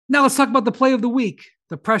Now let's talk about the play of the week.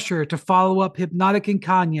 The pressure to follow up Hypnotic and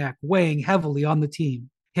Cognac weighing heavily on the team.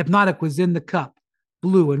 Hypnotic was in the cup,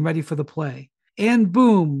 blue and ready for the play. And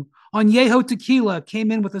boom, Añejo Tequila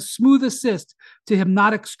came in with a smooth assist to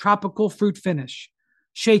Hypnotic's tropical fruit finish.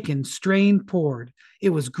 Shaken, strained, poured. It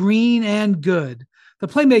was green and good. The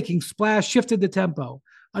playmaking splash shifted the tempo.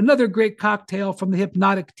 Another great cocktail from the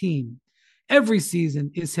Hypnotic team. Every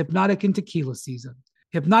season is Hypnotic and Tequila season.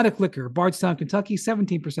 Hypnotic Liquor, Bardstown, Kentucky,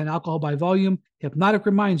 17% alcohol by volume. Hypnotic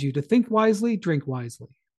reminds you to think wisely, drink wisely.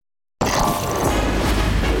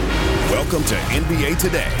 Welcome to NBA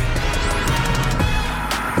Today.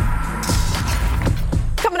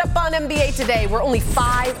 Coming up on NBA Today, we're only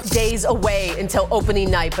 5 days away until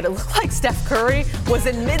opening night, but it looked like Steph Curry was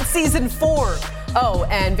in mid-season form. Oh,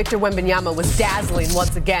 and Victor Wembanyama was dazzling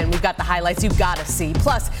once again. We've got the highlights you've got to see.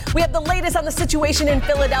 Plus, we have the latest on the situation in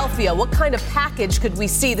Philadelphia. What kind of package could we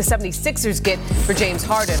see the 76ers get for James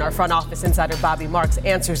Harden? Our front office insider Bobby Marks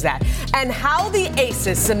answers that. And how the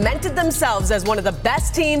Aces cemented themselves as one of the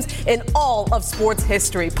best teams in all of sports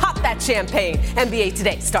history. Pop that champagne. NBA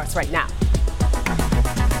Today starts right now.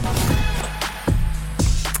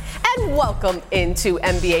 Welcome into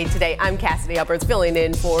NBA Today. I'm Cassidy Upwards, filling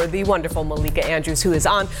in for the wonderful Malika Andrews, who is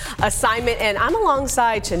on assignment. And I'm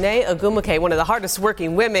alongside Chiney Ogumake, one of the hardest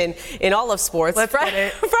working women in all of sports.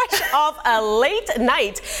 Fresh off a late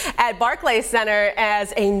night at Barclays Center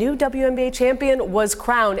as a new WNBA champion was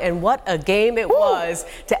crowned. And what a game it was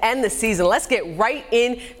to end the season. Let's get right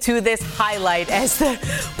into this highlight as the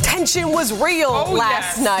tension was real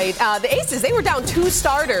last night. The Aces, they were down 2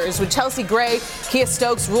 starters with Chelsea Gray, Kia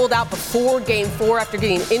Stokes ruled out before Game 4 after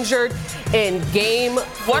getting injured in Game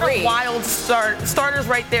 3. What a wild start. Starters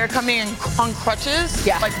right there coming in on crutches.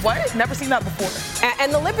 Yeah. Like, what? Never seen that before.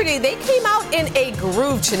 And the Liberty, they came out in a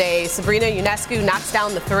groove, Chiney. Sabrina Ionescu knocks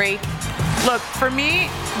down the 3. Look, for me,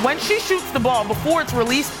 when she shoots the ball before it's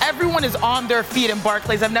released, everyone is on their feet in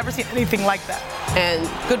Barclays. I've never seen anything like that. And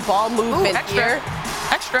good ball movement here.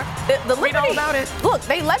 Extra. The Read all about it. Look,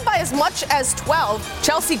 they led by as much as 12.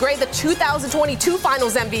 Chelsea Gray, the 2022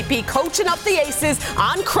 Finals MVP, coaching up the Aces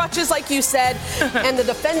on crutches, like you said. And the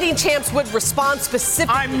defending champs would respond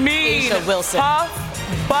specifically to Asia Wilson.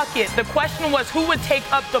 Tough bucket. The question was who would take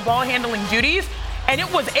up the ball handling duties? And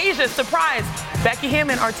it was Asia. Surprise. Becky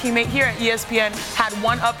Hammond, our teammate here at ESPN, had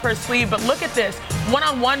one up her sleeve. But look at this.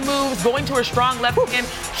 One-on-one moves, going to her strong left hand.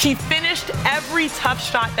 She finished every tough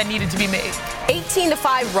shot that needed to be made.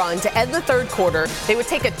 18-5 run to end the third quarter. They would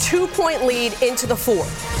take a 2-point lead into the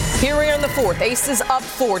fourth. Here we are in the fourth. Aces up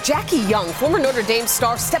 4. Jackie Young, former Notre Dame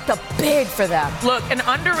star, stepped up big for them. Look, an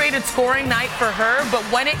underrated scoring night for her, but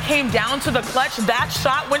when it came down to the clutch, that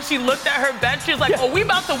shot, when she looked at her bench, she was like, oh, we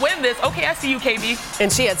about to win this. Okay, I see you, KB.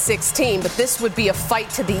 And she had 16, but this would be a fight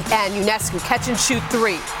to the end. Ionescu catch and shoot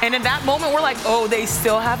 3. And in that moment, we're like, oh, they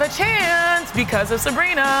still have a chance because of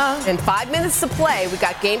Sabrina. And 5 minutes to play. We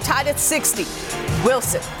got game tied at 60.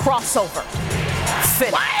 Wilson, crossover.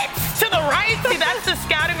 Finish. What? To the right? See, that's the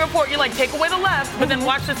scouting report. You're like, take away the left, but then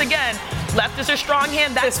watch this again. Left is her strong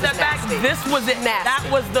hand. That step back, this was it. Nasty. That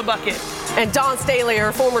was the bucket. And Dawn Staley,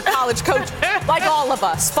 her former college coach, like all of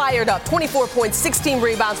us, fired up. 24 points, 16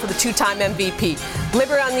 rebounds for the 2-time MVP.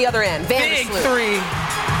 Liberty on the other end. Big 3.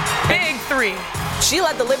 Big 3. She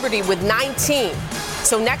led the Liberty with 19.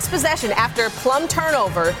 So next possession, after plum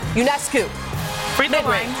turnover, Ionescu. Free throw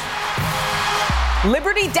line.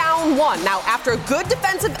 Liberty down 1. Now, after a good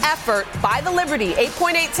defensive effort by the Liberty,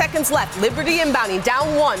 8.8 seconds left. Liberty inbounding,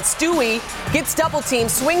 down 1. Stewie gets double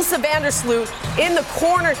teamed, swings to Vandersloot in the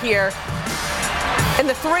corner here. And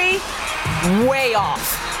the 3, way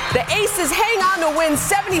off. The Aces hang on to win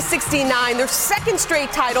 70-69, their second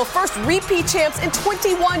straight title, first repeat champs in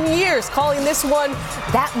 21 years, calling this one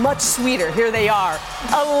that much sweeter. Here they are,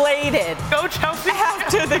 elated. Go Chelsea.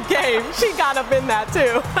 After the game. She got up in that,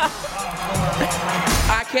 too.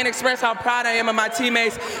 I can't express how proud I am of my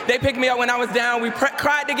teammates. They picked me up when I was down. We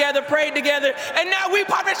cried together, prayed together, and now we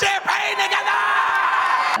popping champagne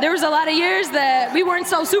together! There was a lot of years that we weren't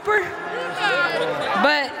so super,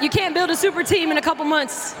 but you can't build a super team in a couple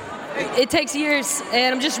months. It takes years,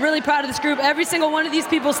 and I'm just really proud of this group. Every single one of these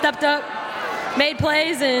people stepped up, made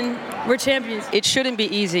plays, and we're champions. It shouldn't be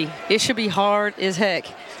easy. It should be hard as heck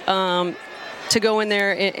to go in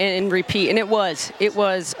there and repeat, and it was.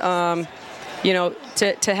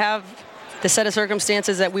 To have the set of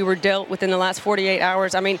circumstances that we were dealt within the last 48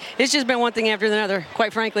 hours. I mean, it's just been one thing after another,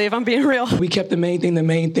 quite frankly, if I'm being real. We kept the main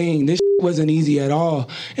thing. This wasn't easy at all.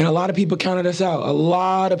 And a lot of people counted us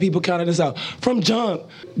out. From jump.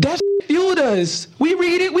 That fueled us. We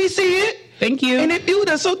read it, we see it. Thank you. And it fueled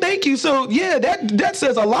us, so thank you. So, yeah, that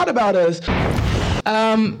says a lot about us.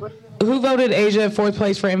 Who voted Asia 4th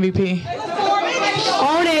place for MVP?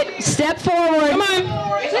 Own it. Step forward. Come on.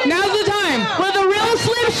 Now's the time. Will the real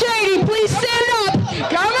Slim Shady please stand up?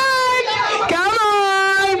 Come on. Come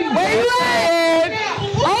on. Where you at?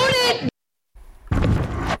 Own it.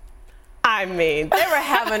 I mean, they were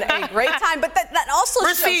having a great time, but that also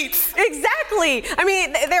Receipts. Exactly. I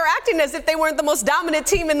mean, they're acting as if they weren't the most dominant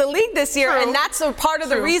team in the league this year, and that's a part of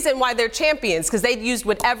the reason why they're champions, because they used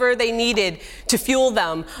whatever they needed to fuel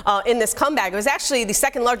them in this comeback. It was actually the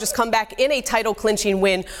second largest comeback in a title-clinching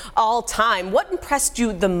win all time. What impressed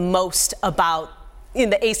you the most about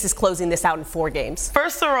the Aces closing this out in 4 games?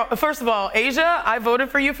 First of all, Asia, I voted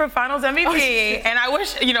for you for Finals MVP, and I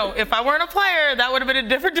wish, if I weren't a player, that would have been a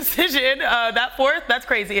different decision. That 4th, that's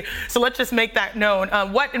crazy. So let's just make that known.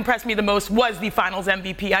 What impressed me the most was the Finals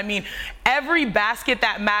MVP. I mean, every basket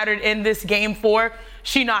that mattered in this Game 4,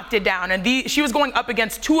 she knocked it down. And she was going up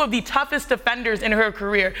against 2 of the toughest defenders in her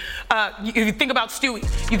career. You think about Stewie,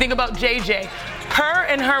 you think about JJ. Her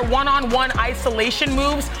and her one-on-one isolation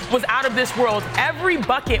moves was out of this world. Every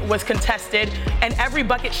bucket was contested, and every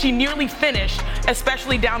bucket she nearly finished,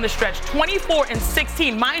 especially down the stretch. 24 and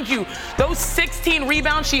 16. Mind you, those 16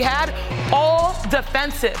 rebounds she had, all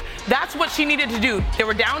defensive. That's what she needed to do. They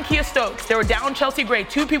were down Kia Stokes. They were down Chelsea Gray,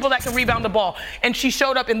 2 people that can rebound the ball, and she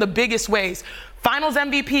showed up in the biggest ways. Finals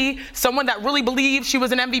MVP, someone that really believed she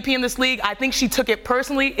was an MVP in this league. I think she took it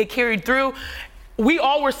personally. It carried through. We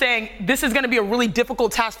all were saying this is going to be a really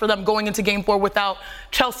difficult task for them going into Game 4 without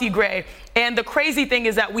Chelsea Gray. And the crazy thing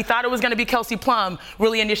is that we thought it was going to be Kelsey Plum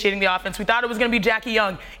really initiating the offense. We thought it was going to be Jackie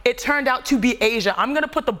Young. It turned out to be Asia. I'm going to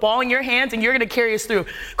put the ball in your hands, and you're going to carry us through.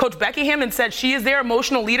 Coach Becky Hammond said she is their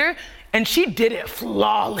emotional leader, and she did it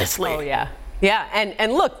flawlessly. Oh, yeah. Yeah,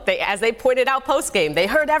 and look, as they pointed out post-game, they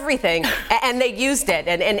heard everything, and they used it.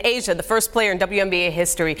 And Asia, the first player in WNBA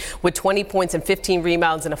history with 20 points and 15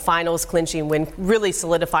 rebounds in a finals-clinching win, really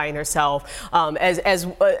solidifying herself as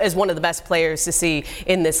one of the best players to see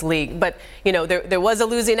in this league. But, there was a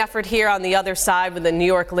losing effort here on the other side with the New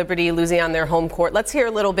York Liberty losing on their home court. Let's hear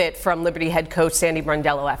a little bit from Liberty head coach Sandy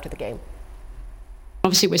Brondello after the game.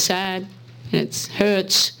 Obviously, we're sad, and it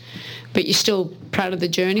hurts. But you're still proud of the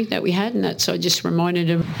journey that we had, and that's I just reminded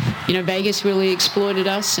him. Vegas really exploited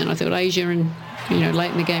us, and I thought Asia and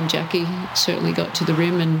late in the game Jackie certainly got to the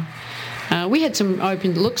rim, and we had some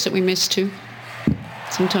open looks that we missed too.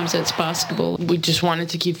 Sometimes that's basketball. We just wanted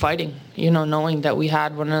to keep fighting, knowing that we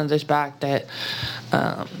had one another's back, that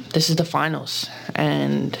this is the finals,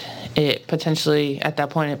 and it potentially, at that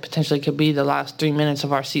point, it potentially could be the last 3 minutes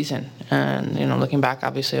of our season. And, looking back,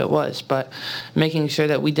 obviously it was. But making sure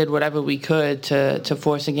that we did whatever we could to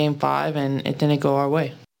force a Game 5, and it didn't go our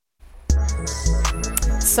way.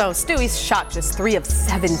 So Stewie shot just 3 of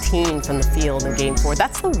 17 from the field in Game 4.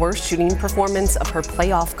 That's the worst shooting performance of her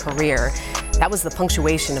playoff career. That was the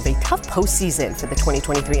punctuation of a tough postseason for the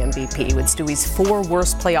 2023 MVP, with Stewie's 4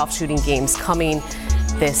 worst playoff shooting games coming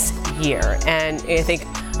this year. And I think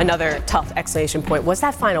another tough exclamation point was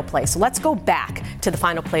that final play. So let's go back to the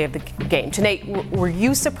final play of the game. Janae, were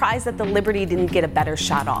you surprised that the Liberty didn't get a better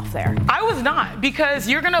shot off there? I was not, because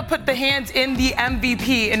you're going to put the hands in the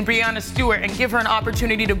MVP in Breanna Stewart and give her an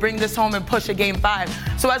opportunity to bring this home and push a Game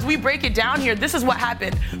 5. So as we break it down here, this is what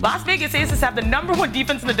happened. Las Vegas Aces have the #1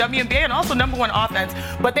 defense in the WNBA and also #1 offense,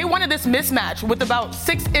 but they wanted this mismatch with about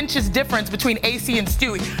 6 inches difference between AC and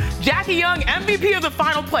Stewie. Jackie Young, MVP of the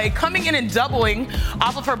final play, coming in and doubling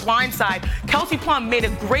off of her blind side. Kelsey Plum made a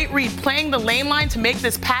great read, playing the lane line to make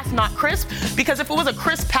this pass not crisp, because if it was a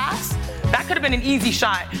crisp pass, that could have been an easy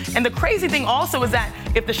shot. And the crazy thing also is that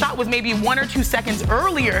if the shot was maybe 1 or 2 seconds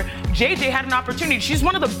earlier, JJ had an opportunity. She's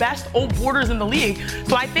one of the best old boarders in the league.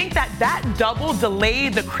 So I think that double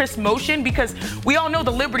delayed the crisp motion, because we all know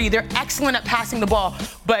the Liberty, they're excellent at passing the ball.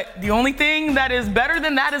 But the only thing that is better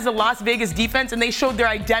than that is the Las Vegas defense, and they showed their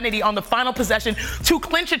identity on the final possession to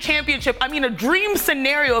clinch a championship. I mean, a dream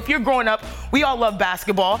scenario. If you're growing up, we all love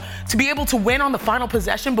basketball. To be able to win on the final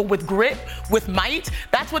possession, but with grit, with might,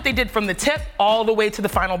 that's what they did from the tip all the way to the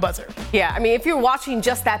final buzzer. Yeah, I mean, if you're watching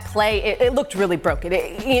just that play, it looked really broken.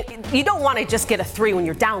 You don't want to just get a 3 when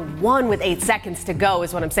you're down 1 with 8 seconds to go,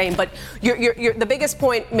 is what I'm saying. But the biggest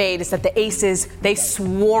point made is that the Aces, they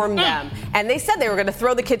swarmed them, and they said they were going to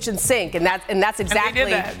throw the kitchen sink, and that's exactly,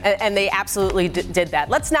 and they did that. And they absolutely did that.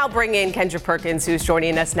 Let's now bring in Kendra Perkins, who's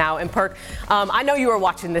joining us now. And Perk, I know you were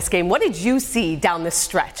watching this game. What did you see down this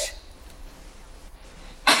stretch?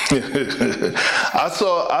 I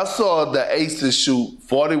saw the Aces shoot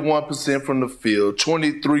 41% from the field,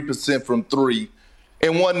 23% from 3,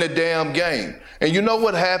 and won the damn game. And you know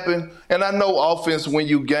what happened? And I know offense win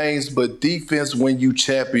you games, but defense win you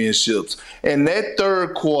championships. And that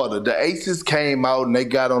third quarter, the Aces came out and they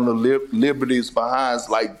got on the Liberty's behinds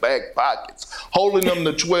like back pockets, holding them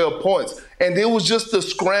to 12 points. And it was just the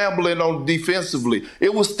scrambling on defensively.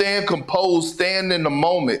 It was staying composed, staying in the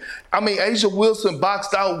moment. I mean, Asia Wilson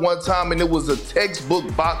boxed out one time, and it was a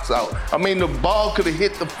textbook box out. I mean, the ball could have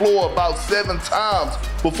hit the floor about 7 times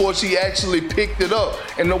before she actually picked it up.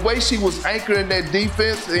 And the way she was anchoring that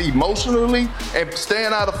defense emotionally and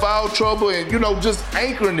staying out of foul trouble and, just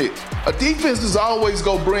anchoring it. A defense is always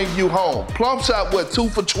going to bring you home. Plum shot, 2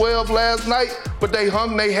 for 12 last night? But they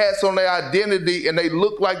hung their hats on their identity, and they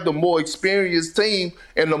looked like the more experienced team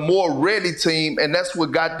and the more ready team, and that's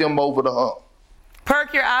what got them over the hump.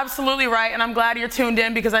 Perk, you're absolutely right, and I'm glad you're tuned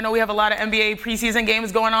in because I know we have a lot of NBA preseason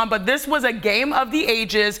games going on, but this was a game of the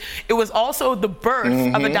ages. It was also the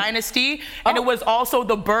birth of a dynasty, and it was also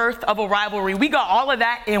the birth of a rivalry. We got all of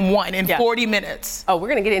that in 40 minutes. Oh, we're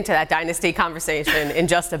going to get into that dynasty conversation in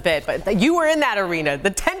just a bit, but you were in that arena.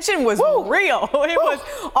 The tension was real. It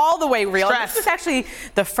was all the way real. This was actually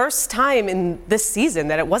the first time in this season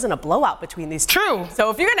that it wasn't a blowout between these two. True.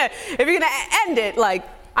 So if you're gonna end it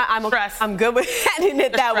I'm good with ending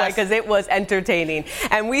it that way because it was entertaining.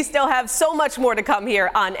 And we still have so much more to come here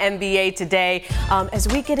on NBA Today as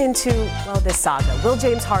we get into, this saga. Will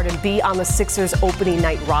James Harden be on the Sixers opening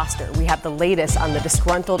night roster? We have the latest on the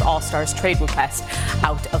disgruntled All-Stars trade request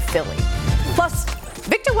out of Philly. Plus,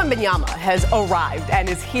 Victor Wembanyama has arrived and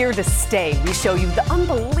is here to stay. We show you the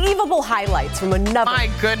unbelievable highlights from another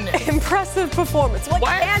impressive performance. What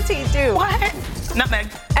can't he do? What? Nutmeg.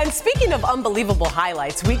 And speaking of unbelievable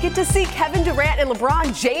highlights, we get to see Kevin Durant and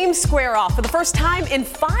LeBron James square off for the first time in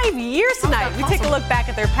 5 years tonight. We take a look back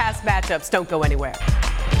at their past matchups. Don't go anywhere.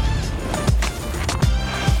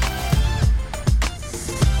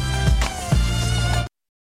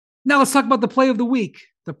 Now let's talk about the play of the week.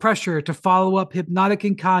 The pressure to follow up Hypnotic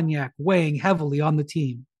and Cognac weighing heavily on the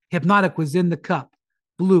team. Hypnotic was in the cup,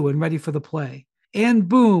 blue and ready for the play. And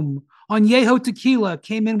boom, Añejo Tequila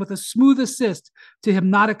came in with a smooth assist to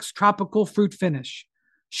Hypnotic's tropical fruit finish.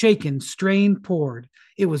 Shaken, strained, poured.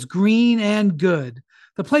 It was green and good.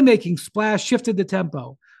 The playmaking splash shifted the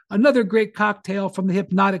tempo. Another great cocktail from the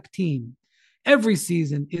Hypnotic team. Every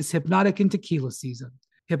season is Hypnotic and Tequila season.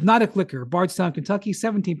 Hypnotic Liquor, Bardstown, Kentucky,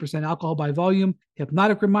 17% alcohol by volume.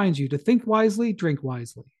 Hypnotic reminds you to think wisely, drink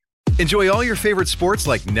wisely. Enjoy all your favorite sports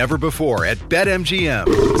like never before at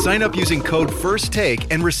BetMGM. Sign up using code FIRSTTAKE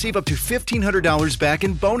and receive up to $1,500 back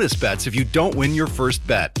in bonus bets if you don't win your first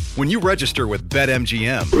bet. When you register with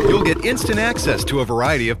BetMGM, you'll get instant access to a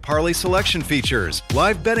variety of parlay selection features,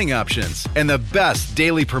 live betting options, and the best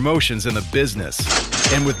daily promotions in the business.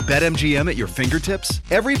 And with BetMGM at your fingertips,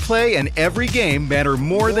 every play and every game matter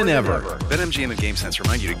more than ever. BetMGM and GameSense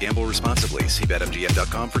remind you to gamble responsibly. See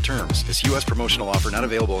BetMGM.com for terms. This U.S. promotional offer not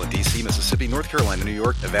available in D.C., Mississippi, North Carolina, New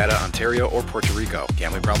York, Nevada, Ontario, or Puerto Rico.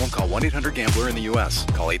 Gambling problem? Call 1-800-GAMBLER in the U.S.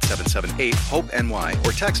 Call 877-8-HOPE-NY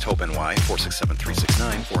or text HOPE-NY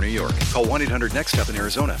 467-369 for New York. Call 1-800-NEXT-STEP in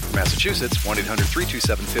Arizona. For Massachusetts,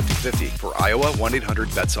 1-800-327-5050. For Iowa,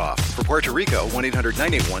 1-800-BETS-OFF. For Puerto Rico,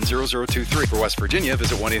 1-800-981-0023. For West Virginia,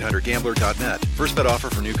 visit 1-800-GAMBLER.net. First bet offer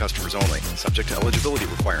for new customers only. Subject to eligibility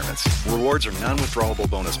requirements. Rewards are non-withdrawable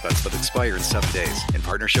bonus bets that expire in 7 days. In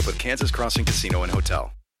partnership with Kansas Crossing Casino and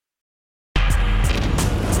Hotel.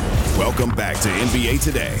 Welcome back to NBA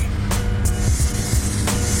Today.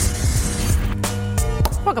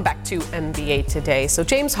 Welcome back to NBA Today. So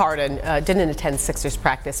James Harden didn't attend Sixers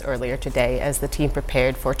practice earlier today as the team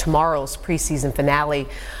prepared for tomorrow's preseason finale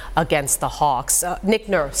against the Hawks. Nick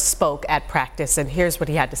Nurse spoke at practice, and here's what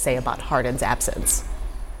he had to say about Harden's absence.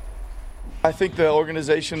 I think the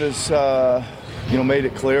organization has, made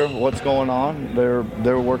it clear what's going on.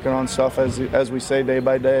 They're working on stuff as we say day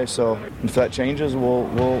by day. So if that changes,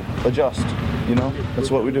 we'll adjust. That's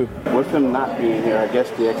what we do. With him not being here, I guess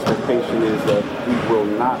the expectation is that he will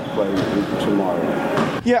not play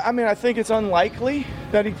tomorrow. Yeah, I think it's unlikely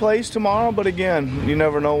that he plays tomorrow. But again, you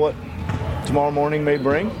never know what tomorrow morning may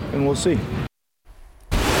bring, and we'll see.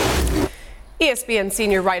 ESPN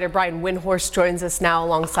senior writer Brian Windhorst joins us now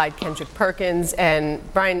alongside Kendrick Perkins. And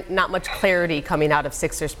Brian, not much clarity coming out of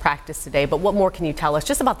Sixers practice today, but what more can you tell us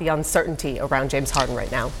just about the uncertainty around James Harden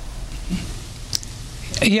right now?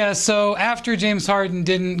 Yeah, so after James Harden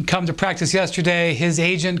didn't come to practice yesterday, his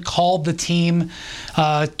agent called the team,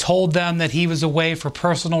 told them that he was away for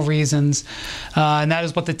personal reasons, and that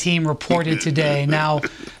is what the team reported today. Now,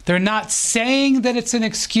 They're not saying that it's an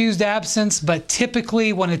excused absence, but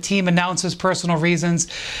typically when a team announces personal reasons,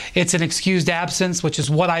 it's an excused absence, which is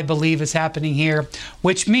what I believe is happening here,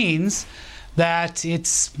 which means that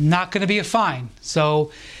it's not going to be a fine.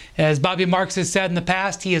 So as Bobby Marks has said in the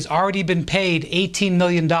past, he has already been paid $18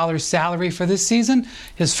 million salary for this season.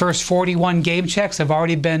 His first 41 game checks have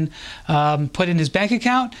already been put in his bank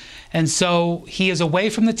account. And so he is away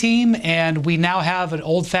from the team, and we now have an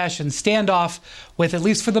old-fashioned standoff with, at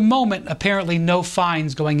least for the moment, apparently no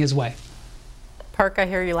fines going his way. Perk, I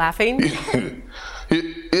hear you laughing.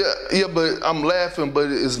 Yeah, but I'm laughing,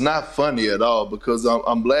 but it's not funny at all because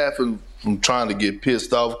I'm laughing from trying to get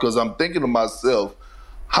pissed off because I'm thinking to myself,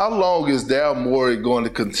 how long is Daryl Morey going to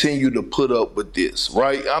continue to put up with this,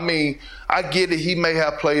 right? I mean, I get it. He may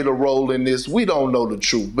have played a role in this. We don't know the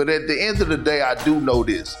truth. But at the end of the day, I do know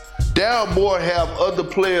this. Daryl Morey have other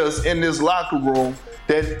players in this locker room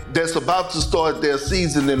that's about to start their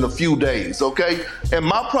season in a few days, okay? And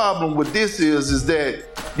my problem with this is that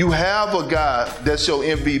you have a guy that's your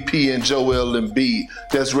MVP in Joel Embiid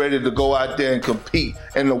that's ready to go out there and compete.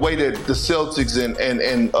 And the way that the Celtics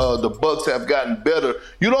and the Bucks have gotten better,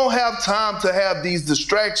 you don't have time to have these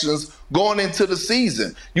distractions going into the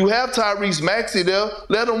season. You have Tyrese Maxey there.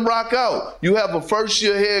 Let him rock out. You have a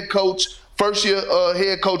first-year head coach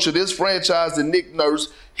of this franchise, and Nick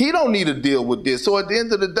Nurse. He don't need to deal with this. So at the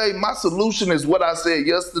end of the day, my solution is what I said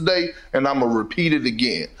yesterday, and I'm going to repeat it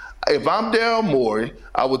again. If I'm Daryl Morey,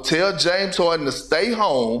 I would tell James Harden to stay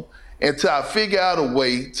home until I figure out a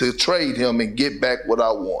way to trade him and get back what I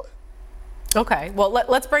want. Okay, well,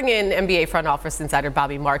 let's bring in NBA front office insider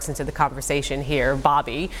Bobby Marks into the conversation here.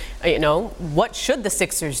 Bobby, what should the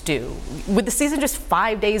Sixers do with the season just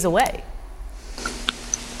 5 days away?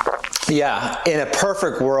 Yeah, in a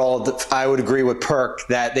perfect world, I would agree with Perk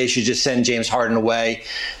that they should just send James Harden away,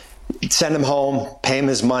 send him home, pay him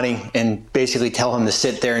his money, and basically tell him to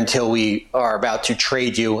sit there until we are about to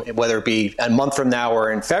trade you, whether it be a month from now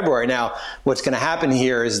or in February. Now, what's going to happen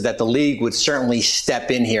here is that the league would certainly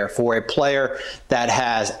step in here for a player that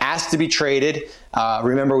has asked to be traded.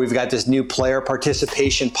 Remember, we've got this new player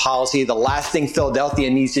participation policy. The last thing Philadelphia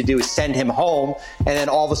needs to do is send him home, and then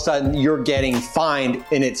all of a sudden you're getting fined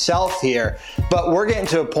in itself here. But we're getting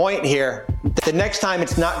to a point here. The next time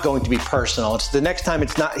it's not going to be personal. It's the next time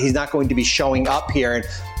he's not going to be showing up here. And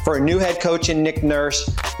for a new head coach in Nick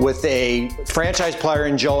Nurse with a franchise player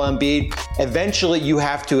in Joel Embiid, eventually you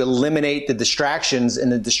have to eliminate the distractions,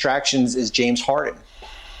 and the distractions is James Harden.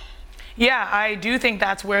 Yeah, I do think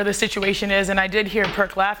that's where the situation is, and I did hear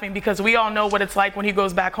Perk laughing because we all know what it's like when he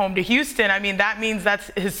goes back home to Houston. I mean, that means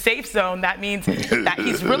that's his safe zone. That means that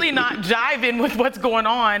he's really not jiving with what's going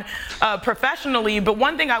on professionally. But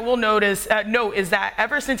one thing I will note is that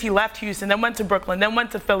ever since he left Houston, then went to Brooklyn, then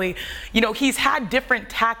went to Philly, he's had different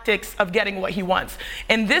tactics of getting what he wants.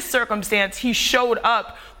 In this circumstance, he showed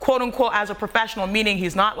up, quote unquote, as a professional, meaning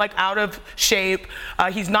he's not like out of shape.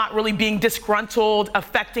 He's not really being disgruntled,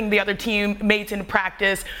 affecting the other teammates in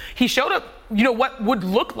practice. He showed up, what would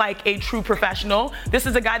look like a true professional. This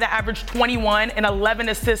is a guy that averaged 21 and 11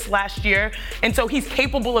 assists last year. And so he's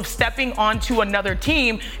capable of stepping onto another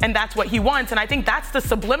team, and that's what he wants. And I think that's the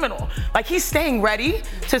subliminal. Like, he's staying ready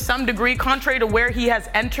to some degree, contrary to where he has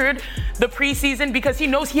entered the preseason, because he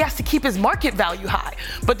knows he has to keep his market value high.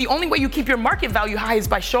 But the only way you keep your market value high is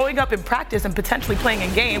by showing up in practice and potentially playing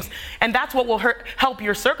in games. And that's what will help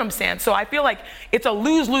your circumstance. So I feel like it's a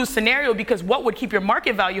lose-lose scenario, because what would keep your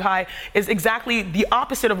market value high is exactly the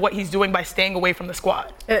opposite of what he's doing by staying away from the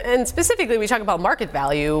squad. And specifically, we talk about market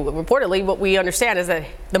value. Reportedly, what we understand is that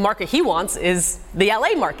the market he wants is the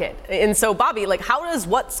LA market. And so, Bobby, how does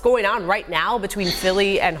what's going on right now between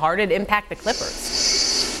Philly and Harden impact the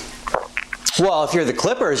Clippers? Well, if you're the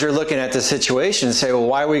Clippers, you're looking at the situation and say, well,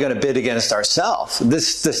 why are we going to bid against ourselves? The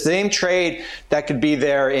same trade that could be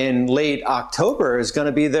there in late October is going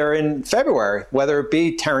to be there in February, whether it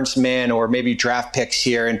be Terrence Mann or maybe draft picks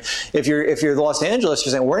here. And if you're Los Angeles,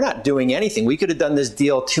 you're saying, we're not doing anything. We could have done this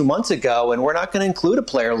deal 2 months ago, and we're not going to include a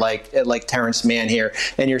player like Terrence Mann here.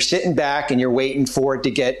 And you're sitting back and you're waiting for it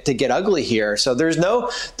to get ugly here. So there's no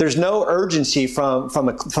urgency from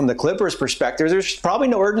the Clippers' perspective. There's probably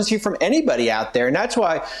no urgency from anybody out there. And that's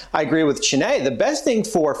why I agree with Chiney. The best thing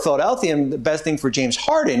for Philadelphia and the best thing for James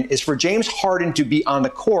Harden is for James Harden to be on the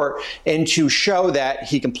court and to show that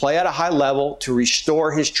he can play at a high level, to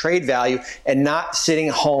restore his trade value, and not sitting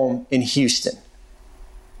home in Houston.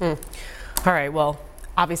 All right, well,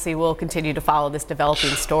 Obviously, we'll continue to follow this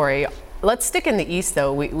developing story. Let's stick in the East,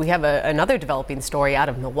 though. We have another developing story out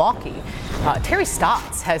of Milwaukee. Terry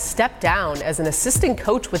Stotts has stepped down as an assistant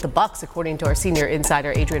coach with the Bucks, according to our senior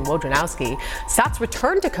insider, Adrian Wojnarowski. Stotts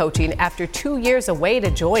returned to coaching after 2 years away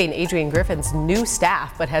to join Adrian Griffin's new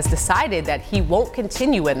staff, but has decided that he won't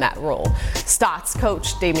continue in that role. Stotts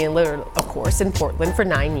coached Damian Lillard, of course, in Portland for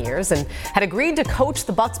 9 years and had agreed to coach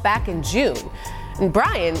the Bucks back in June. And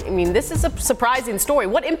Brian, I mean, this is a surprising story.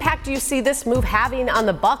 What impact do you see this move having on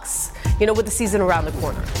the Bucks, with the season around the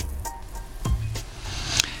corner?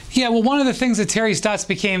 Yeah, well, one of the things that Terry Stotts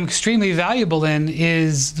became extremely valuable in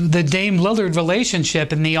is the Dame Lillard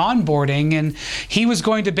relationship and the onboarding, and he was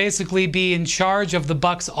going to basically be in charge of the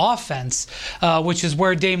Bucks offense, which is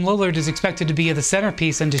where Dame Lillard is expected to be the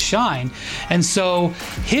centerpiece and to shine. And so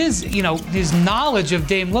his knowledge of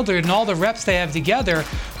Dame Lillard and all the reps they have together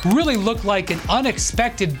really looked like an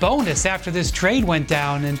unexpected bonus after this trade went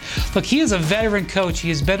down. And look, he is a veteran coach. He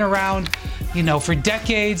has been around, for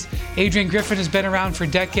decades. Adrian Griffin has been around for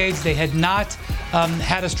decades. They had not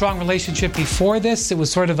had a strong relationship before this. It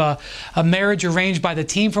was sort of a marriage arranged by the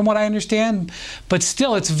team, from what I understand. But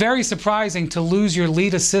still, it's very surprising to lose your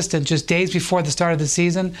lead assistant just days before the start of the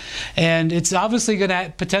season. And it's obviously going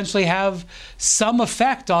to potentially have some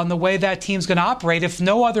effect on the way that team's going to operate, if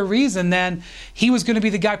no other reason than he was going to be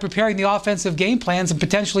the guy preparing the offensive game plans and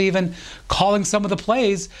potentially even calling some of the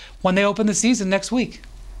plays when they open the season next week.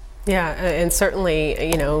 Yeah, and certainly,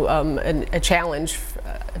 a challenge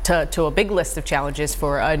to a big list of challenges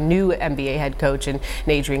for a new NBA head coach and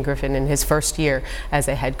Adrian Griffin in his first year as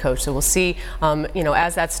a head coach. So we'll see,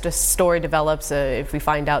 as that story develops, if we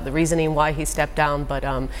find out the reasoning why he stepped down. But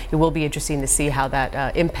it will be interesting to see how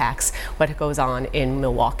that impacts what goes on in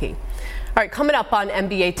Milwaukee. All right, coming up on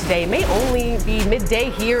NBA Today, it may only be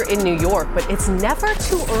midday here in New York, but it's never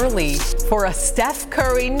too early for a Steph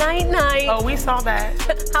Curry night-night. Oh, we saw that.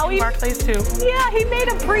 How he Barclays too. Yeah, he made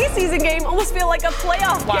a preseason game almost feel like a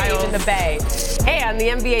playoff game in the Bay. And the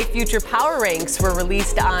NBA Future Power Ranks were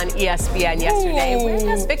released on ESPN yesterday. Where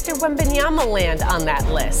does Victor Wembanyama land on that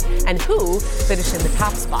list? And who finished in the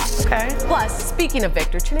top spot? Okay. Plus, speaking of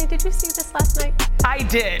Victor, Chene, did you see this last night? I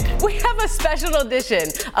did. We have a special edition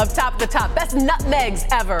of Top to Top. Best nutmegs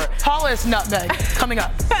ever. Tallest nutmeg coming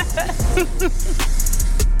up.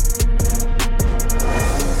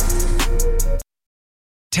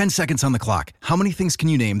 10 seconds on the clock. How many things can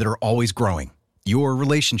you name that are always growing? Your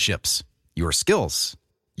relationships, your skills,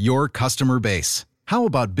 your customer base. How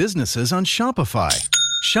about businesses on Shopify?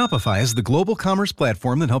 Shopify is the global commerce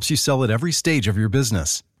platform that helps you sell at every stage of your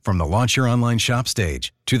business. From the launch your online shop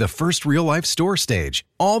stage, to the first real-life store stage,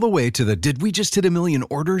 all the way to the did we just hit 1 million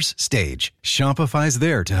orders stage, Shopify's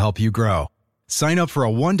there to help you grow. Sign up for a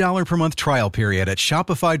 $1 per month trial period at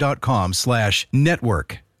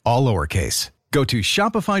shopify.com/network, all lowercase. Go to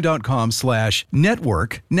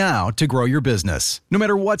shopify.com/network now to grow your business, no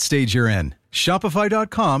matter what stage you're in.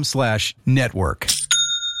 Shopify.com/network.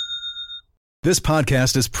 This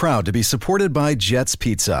podcast is proud to be supported by Jets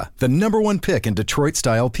Pizza, the #1 pick in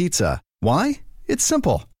Detroit-style pizza. Why? It's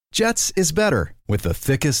simple. Jets is better. With the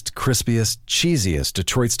thickest, crispiest, cheesiest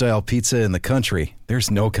Detroit-style pizza in the country,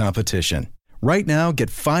 there's no competition. Right now,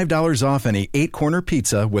 get $5 off any 8-corner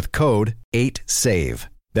pizza with code 8SAVE.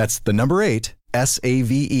 That's the number 8,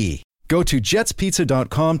 SAVE. Go to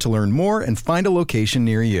jetspizza.com to learn more and find a location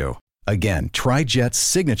near you. Again, try Jet's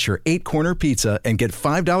signature 8-corner pizza and get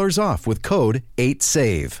 $5 off with code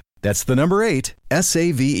 8SAVE. That's the number 8,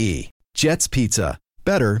 SAVE. Jet's Pizza.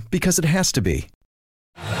 Better because it has to be.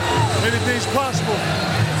 Anything's possible.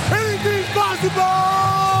 Anything's possible!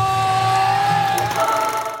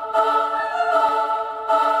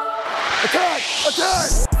 Attack! Attack!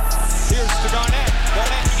 Here's to Garnett.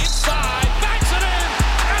 Garnett inside. Backs it in.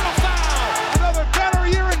 And a foul. Another better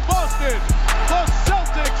year in Boston. The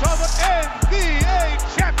Celtics are the NBA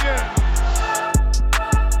champions.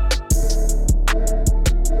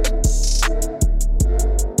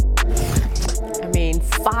 I mean,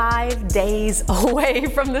 5 days away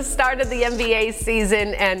from the start of the NBA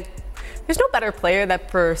season, and there's no better player that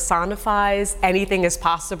personifies anything is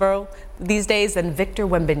possible these days than Victor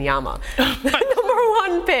Wembanyama. The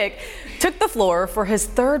 #1 pick took the floor for his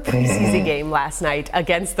third preseason game last night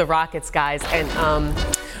against the Rockets, guys, and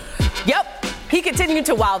he continued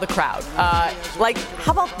to wow the crowd. How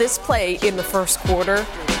about this play in the first quarter?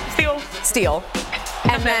 Steal.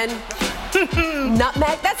 And then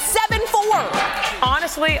nutmeg. That's 7-4.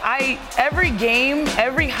 Honestly, every game,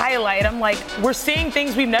 every highlight, I'm like, we're seeing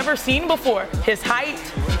things we've never seen before. His height,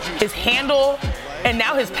 his handle, and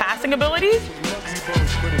now his passing abilities.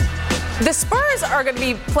 The Spurs are going to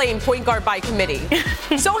be playing point guard by committee.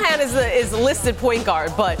 Sohan is listed point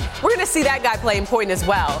guard, but we're going to see that guy playing point as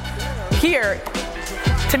well. Here,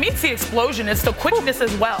 to me, it's the explosion. It's the quickness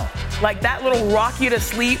as well. Like that little rock you to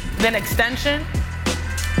sleep, then extension.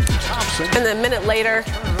 And then a minute later,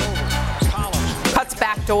 cuts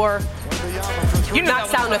back door,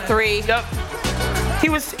 knocks down a three. Yep.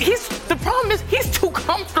 The problem is he's too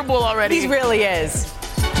comfortable already. He really is.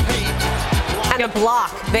 And a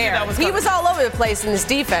block there. He was all over the place in this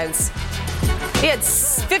defense. He had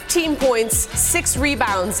 15 points, 6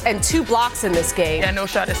 rebounds, and 2 blocks in this game. Yeah, no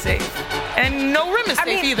shot is safe. And no rim is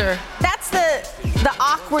safe either. That's the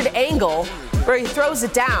awkward angle where he throws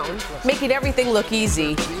it down, making everything look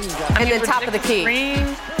easy. And then top of the key.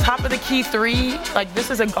 Screen, top of the key 3. Like, this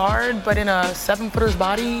is a guard, but in a 7-footer's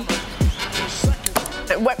body.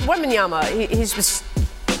 Wembanyama, he's just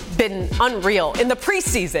been unreal in the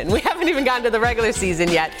preseason. We haven't even gotten to the regular season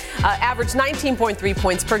yet. Averaged 19.3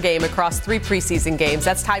 points per game across 3 preseason games.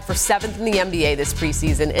 That's tied for 7th in the NBA this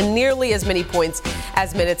preseason, and nearly as many points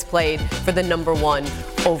as minutes played for the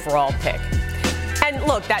 #1 overall pick. And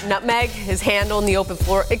look, that nutmeg, his handle in the open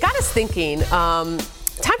floor, it got us thinking. Time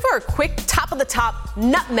for a quick top-of-the-top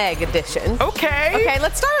nutmeg edition. Okay,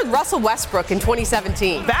 let's start with Russell Westbrook in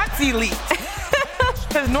 2017. That's elite.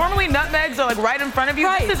 Because normally nutmegs are like right in front of you.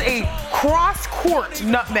 Right. This is a cross-court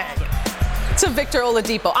nutmeg. So Victor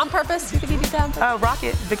Oladipo, on purpose? You think he did that on purpose?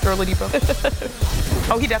 Rocket, Victor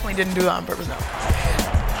Oladipo. Oh, he definitely didn't do that on purpose, no.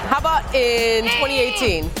 How about in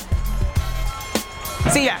 2018?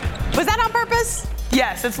 See, yeah. Was that on purpose?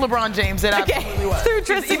 Yes, it's LeBron James. It absolutely was. Through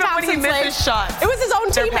Tristan Even when he missed his shots. It was his own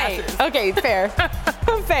teammate. Okay, fair.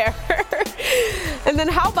 Fair. And then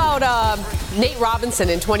how about Nate Robinson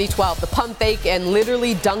in 2012? The pump fake and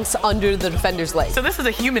literally dunks under the defender's leg. So this is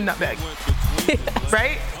a human nutmeg. Yes.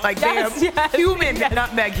 Right? Like human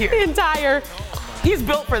nutmeg here. The entire. He's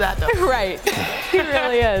built for that, though. Right. He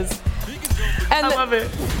really is. And I love it.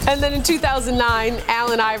 And then in 2009,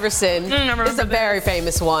 Allen Iverson. This is a very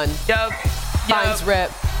famous one. Yep. Finds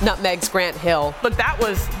rip, nutmegs Grant Hill. Look, that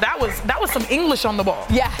was some English on the ball.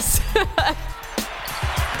 Yes.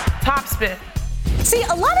 Top spin. See,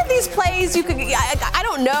 a lot of these plays, I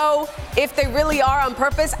don't know if they really are on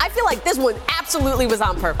purpose. I feel like this one absolutely was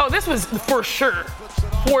on purpose. Oh, this was for sure.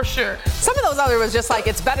 For sure. Some of those other was just like,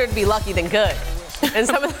 it's better to be lucky than good. And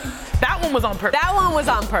some of that one was on purpose. That one was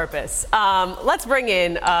on purpose. Let's bring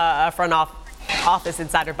in a front office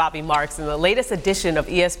insider, Bobby Marks, in the latest edition of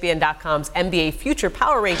ESPN.com's NBA Future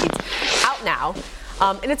Power Rankings out now.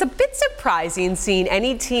 And it's a bit surprising seeing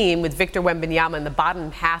any team with Victor Wembanyama in the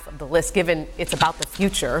bottom half of the list, given it's about the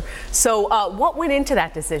future. So what went into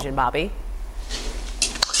that decision, Bobby?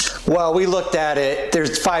 Well, we looked at it.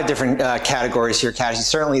 There's 5 different categories here, Cassie.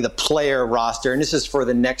 Certainly the player roster, and this is for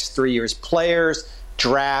the next 3 years. Players,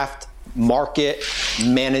 draft, market,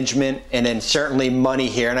 management, and then certainly money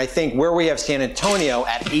here. And I think where we have San Antonio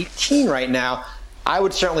at 18 right now, I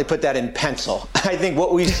would certainly put that in pencil. I think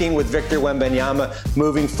what we've seen with Victor Wembanyama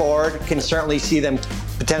moving forward can certainly see them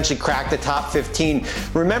potentially crack the top 15.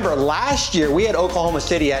 Remember, last year we had Oklahoma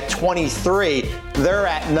City at 23. They're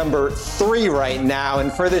at number 3 right now.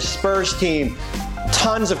 And for this Spurs team,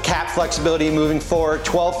 tons of cap flexibility moving forward,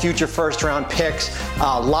 12 future first-round picks,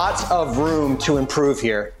 lots of room to improve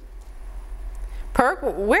here. Perk,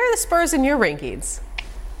 where are the Spurs in your rankings?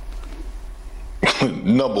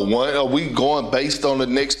 Number 1, are we going based on the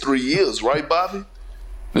next 3 years, right, Bobby?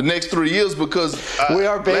 The next 3 years, because we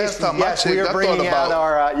are based. Last time yes, I checked, we are bringing out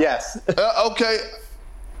our yes. Okay,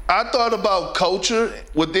 I thought about culture.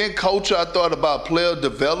 Within culture, I thought about player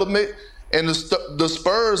development, and the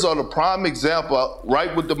Spurs are the prime example,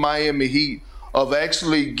 right with the Miami Heat, of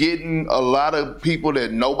actually getting a lot of people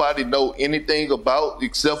that nobody know anything about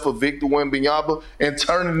except for Victor Wembanyama and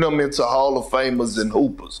turning them into Hall of Famers and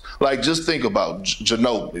hoopers. Like, just think about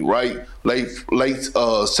Ginobili, right? Late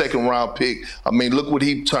second round pick. I mean, look what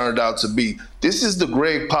he turned out to be. This is the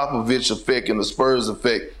Greg Popovich effect and the Spurs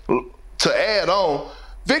effect. To add on,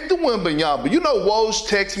 Victor Wembanyama, you know, Woj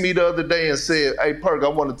texted me the other day and said, "Hey, Perk, I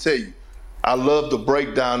want to tell you, I love the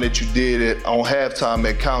breakdown that you did on halftime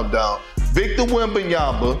at Countdown. Victor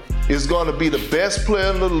Wembanyama is going to be the best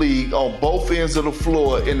player in the league on both ends of the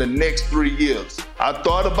floor in the next 3 years." I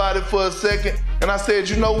thought about it for a second, and I said,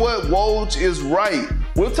 you know what? Woj is right.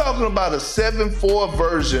 We're talking about a 7-4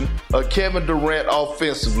 version of Kevin Durant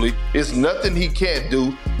offensively. It's nothing he can't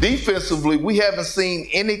do. Defensively, we haven't seen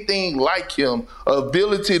anything like him,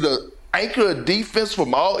 ability to anchor a defense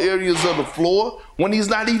from all areas of the floor when he's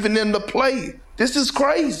not even in the play. This is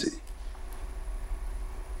crazy.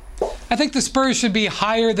 I think the Spurs should be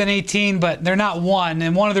higher than 18, but they're not 1.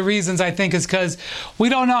 And one of the reasons I think is because we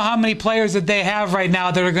don't know how many players that they have right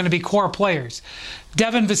now that are going to be core players.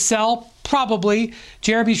 Devin Vassell, probably.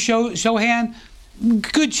 Jeremy Shohan,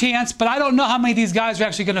 good chance, but I don't know how many of these guys are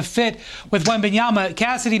actually going to fit with Wembanyama.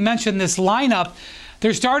 Cassidy mentioned this lineup.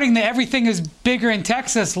 They're starting the Everything is Bigger in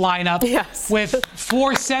Texas lineup with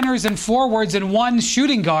 4 centers and forwards and 1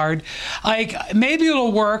 shooting guard. Like, maybe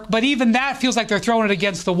it'll work, but even that feels like they're throwing it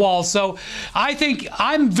against the wall. So I think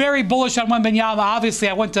I'm very bullish on Wembanyama. Obviously,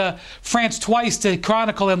 I went to France twice to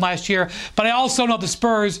chronicle him last year, but I also know the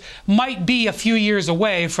Spurs might be a few years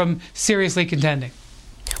away from seriously contending.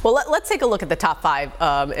 Well, let's take a look at the top 5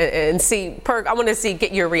 and see. Perk, I want to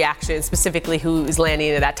get your reaction, specifically who is landing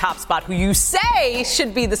in that top spot, who you say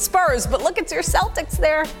should be the Spurs, but look at your Celtics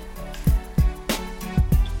there.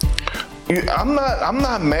 I'm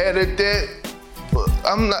not mad at that.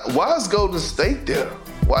 I'm not. Why is Golden State there?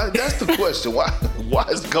 Why? That's the question. Why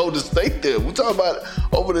is Golden State there? We're talking about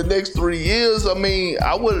over the next 3 years. I mean,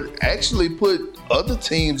 I would actually put other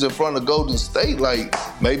teams in front of Golden State, like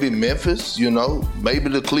maybe Memphis, maybe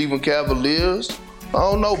the Cleveland Cavaliers. I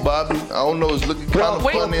don't know, Bobby. I don't know. It's looking kind of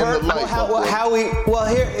funny in the light.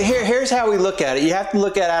 Here's how we look at it. You have to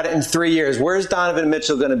look at it in 3 years. Where's Donovan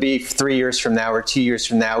Mitchell going to be 3 years from now or 2 years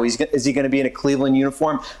from now? Is he going to be in a Cleveland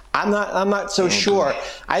uniform? I'm not so sure.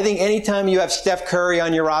 I think anytime you have Steph Curry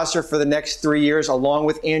on your roster for the next 3 years, along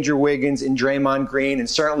with Andrew Wiggins and Draymond Green, and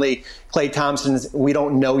certainly Klay Thompson, we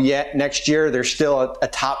don't know yet. Next year, they're still a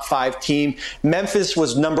top 5 team. Memphis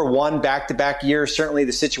was number 1 back-to-back years. Certainly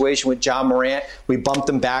the situation with Ja Morant, we bumped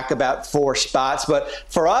them back about 4 spots. But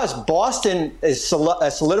for us, Boston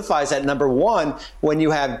solidifies at number 1 when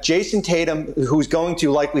you have Jason Tatum, who's going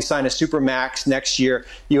to likely sign a supermax next year.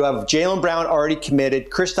 You have Jaylen Brown already committed,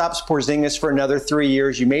 Kristaps Porzingis for another 3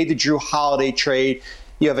 years. You made the Drew Holiday trade.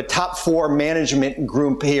 You have a top 4 management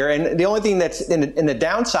group here. And the only thing that's in the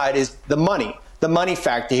downside is the money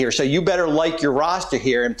factor here. So you better like your roster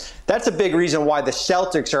here. And that's a big reason why the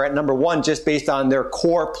Celtics are at number 1, just based on their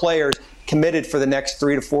core players committed for the next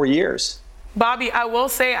 3 to 4 years. Bobby, I will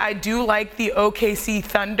say I do like the OKC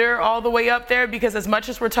Thunder all the way up there, because as much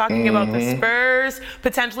as we're talking about the Spurs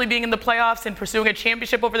potentially being in the playoffs and pursuing a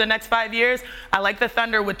championship over the next 5 years, I like the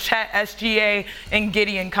Thunder with Chet, SGA, and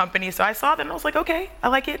Giddey and company. So I saw that and I was like, okay, I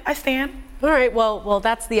like it. I stand. All right, well,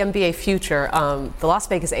 that's the NBA future. The Las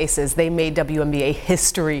Vegas Aces, they made WNBA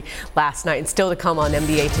history last night, and still to come on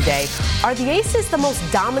NBA Today. Are the Aces the most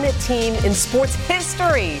dominant team in sports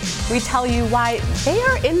history? We tell you why they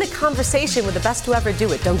are in the conversation with the best to ever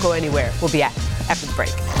do it. Don't go anywhere. We'll be back after the break.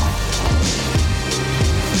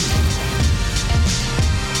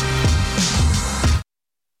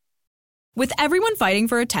 With everyone fighting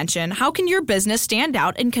for attention, how can your business stand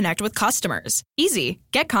out and connect with customers? Easy.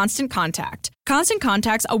 Get Constant Contact. Constant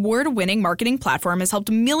Contact's award-winning marketing platform has helped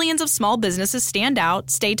millions of small businesses stand out,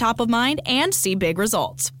 stay top of mind, and see big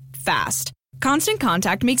results fast. Constant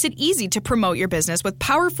Contact makes it easy to promote your business with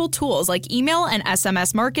powerful tools like email and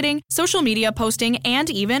SMS marketing, social media posting, and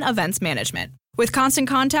even events management. With Constant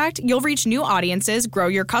Contact, you'll reach new audiences, grow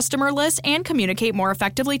your customer list, and communicate more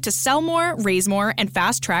effectively to sell more, raise more, and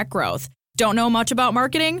fast-track growth. Don't know much about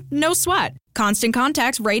marketing? No sweat. Constant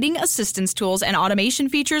Contact's writing assistance tools and automation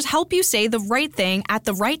features help you say the right thing at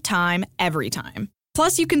the right time, every time.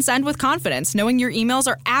 Plus, you can send with confidence, knowing your emails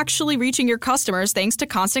are actually reaching your customers thanks to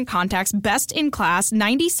Constant Contact's best-in-class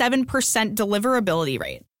 97% deliverability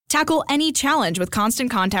rate. Tackle any challenge with Constant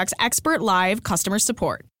Contact's expert live customer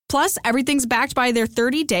support. Plus, everything's backed by their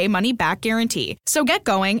 30-day money-back guarantee. So get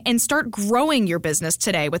going and start growing your business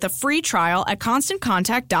today with a free trial at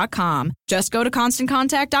ConstantContact.com. Just go to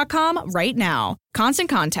ConstantContact.com right now. Constant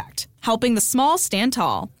Contact, helping the small stand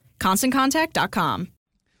tall. ConstantContact.com.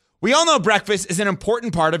 We all know breakfast is an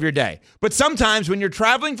important part of your day. But sometimes when you're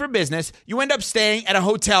traveling for business, you end up staying at a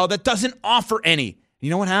hotel that doesn't offer any. You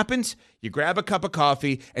know what happens? You grab a cup of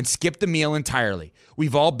coffee and skip the meal entirely.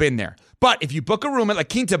 We've all been there. But if you book a room at La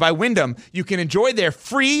Quinta by Wyndham, you can enjoy their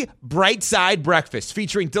free Bright Side breakfast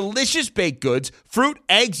featuring delicious baked goods, fruit,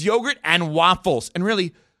 eggs, yogurt, and waffles. And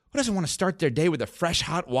really, who doesn't want to start their day with a fresh,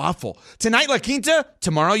 hot waffle? Tonight, La Quinta,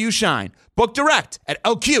 tomorrow you shine. Book direct at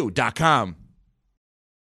LQ.com.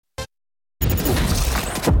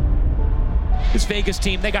 This Vegas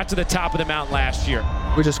team, they got to the top of the mountain last year.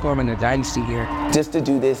 We're just forming a dynasty here. Just to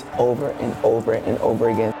do this over and over and over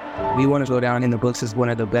again. We want to go down in the books as one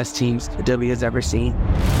of the best teams the W has ever seen.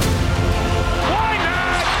 Why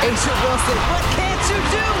not? A'ja Wilson, what can't you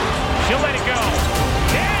do? She'll let it go.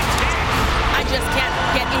 I just can't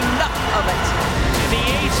get enough of it. And the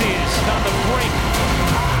Aces on the break.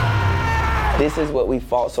 This is what we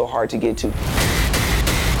fought so hard to get to.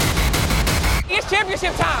 It's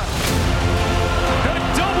championship time. The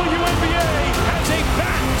WNBA has a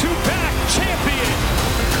back-to-back champion.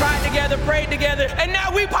 We cried together, prayed together, and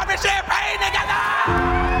now we popping champagne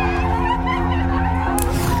together.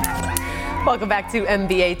 Welcome back to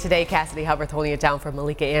NBA Today. Cassidy Hubbard holding it down for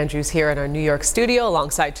Malika Andrews here in our New York studio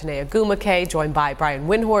alongside Chiney Ogwumike, joined by Brian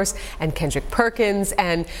Windhorst and Kendrick Perkins.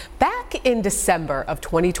 And back in December of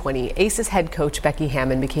 2020, Aces head coach Becky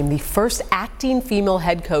Hammon became the first acting female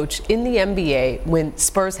head coach in the NBA when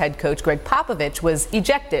Spurs head coach Greg Popovich was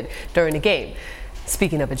ejected during a game.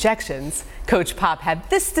 Speaking of ejections, Coach Pop had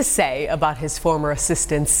this to say about his former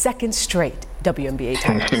assistant's second straight WNBA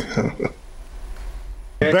title.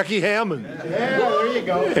 Becky Hammon. Yeah, there you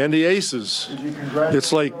go. And the Aces.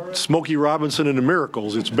 It's like Smokey Robinson and the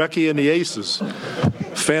Miracles. It's Becky and the Aces.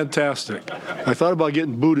 Fantastic. I thought about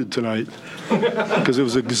getting booted tonight because it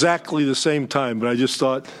was exactly the same time, but I just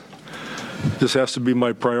thought this has to be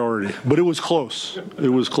my priority. But it was close. It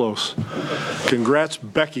was close. Congrats,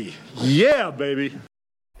 Becky. Yeah, baby.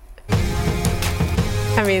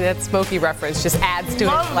 I mean, that Smokey reference just adds to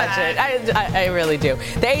his legend. I really do.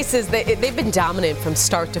 The Aces, they've been dominant from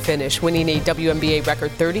start to finish, winning a WNBA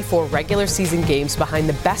record 34 regular season games behind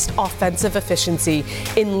the best offensive efficiency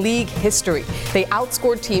in league history. They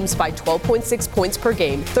outscored teams by 12.6 points per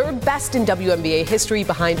game, third best in WNBA history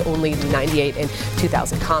behind only the 98 and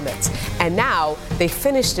 2000 Comets. And now they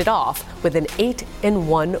finished it off with an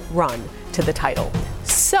 8-1 run to the title.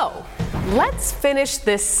 So, let's finish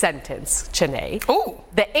this sentence, Chiney. Ooh.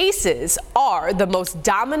 The Aces are the most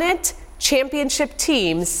dominant championship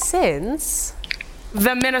team since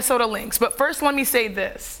the Minnesota Lynx. But first, let me say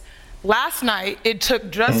this. Last night, it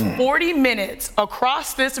took just 40 minutes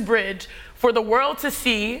across this bridge for the world to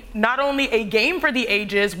see not only a game for the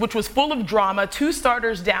ages, which was full of drama, 2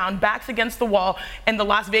 starters down, backs against the wall, and the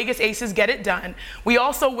Las Vegas Aces get it done. We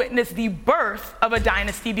also witnessed the birth of a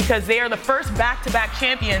dynasty because they are the first back-to-back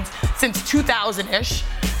champions since 2000-ish.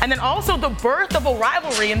 And then also the birth of a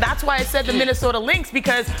rivalry, and that's why I said the Minnesota Lynx,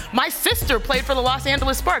 because my sister played for the Los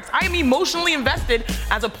Angeles Sparks. I am emotionally invested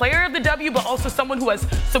as a player of the W, but also someone who has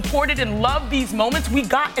supported and loved these moments. We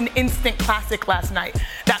got an instant classic last night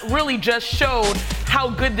that really just showed how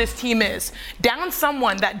good this team is. Down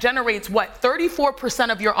someone that generates,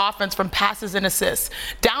 34% of your offense from passes and assists.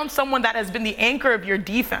 Down someone that has been the anchor of your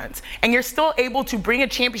defense. And you're still able to bring a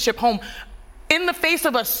championship home in the face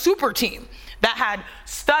of a super team that had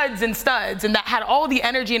studs and that had all the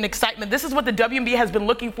energy and excitement. This is what the WNBA has been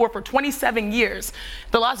looking for 27 years.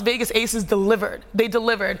 The Las Vegas Aces delivered. They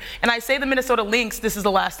delivered. And I say the Minnesota Lynx, this is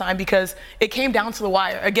the last time, because it came down to the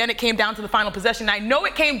wire. Again, it came down to the final possession. I know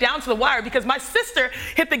it came down to the wire because my sister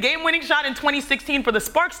hit the game-winning shot in 2016 for the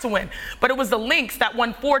Sparks to win. But it was the Lynx that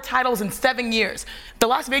won 4 titles in 7 years. The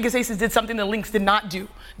Las Vegas Aces did something the Lynx did not do.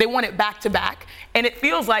 They won it back-to-back. And it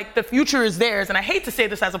feels like the future is theirs. And I hate to say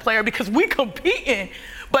this as a player because we compete in.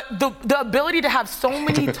 But the ability to have so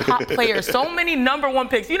many top players, so many number 1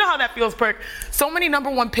 picks. You know how that feels, Perk. So many number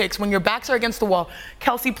 1 picks when your backs are against the wall.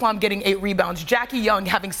 Kelsey Plum getting 8 rebounds. Jackie Young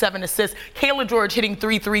having 7 assists. Kayla George hitting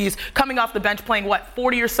 3 threes. Coming off the bench playing,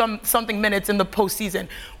 40 or something minutes in the postseason.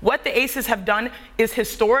 What the Aces have done is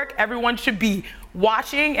historic. Everyone should be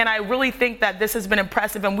watching, and I really think that this has been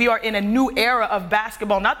impressive, and we are in a new era of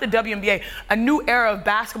basketball, not the WNBA, a new era of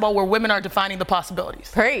basketball where women are defining the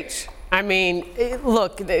possibilities. Preach. I mean,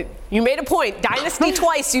 look, you made a point. Dynasty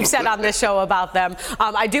twice you've said on this show about them.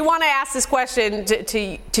 I do want to ask this question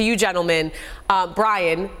to you gentlemen.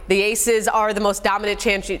 Brian, the Aces are the most dominant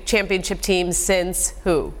championship team since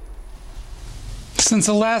who? Since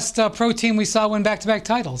the last pro team we saw win back-to-back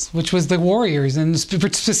titles, which was the Warriors, and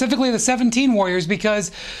specifically the 17 Warriors,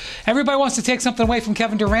 because everybody wants to take something away from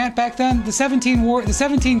Kevin Durant back then. The 17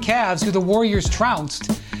 Cavs, who the Warriors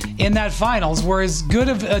trounced in that finals, were as good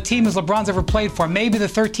of a team as LeBron's ever played for. Maybe the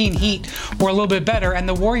 13 Heat were a little bit better, and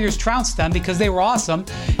the Warriors trounced them because they were awesome.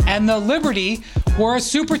 And the Liberty were a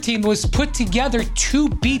super team that was put together to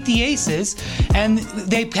beat the Aces, and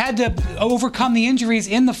they had to overcome the injuries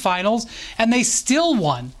in the finals, and they still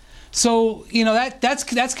won. So, you know,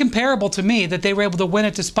 that's comparable to me, that they were able to win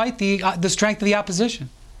it despite the strength of the opposition.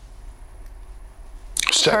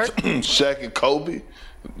 Shaq and Kobe.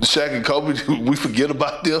 Shaq and Kobe, we forget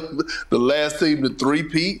about them. The last team to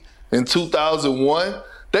three-peat in 2001.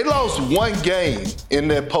 They lost 1 game in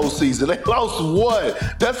that postseason. They lost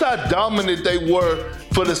 1. That's how dominant they were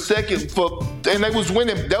for the second. And they was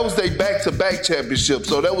winning. That was their back-to-back championship.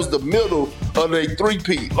 So that was the middle of their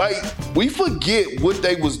three-peat. Like, we forget what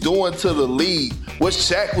they was doing to the league, what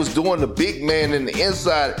Shaq was doing, the big man in the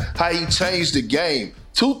inside, how he changed the game.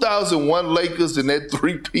 2001 Lakers and that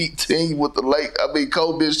three-peat team with the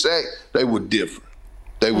Kobe and Shaq, they were different.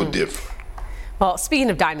 They were different. Well, speaking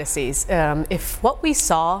of dynasties, if what we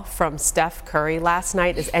saw from Steph Curry last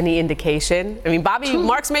night is any indication, I mean, Bobby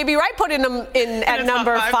Marks may be right putting him in at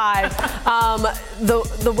number 5.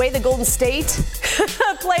 The way the Golden State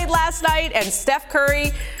played last night and Steph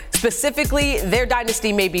Curry specifically, their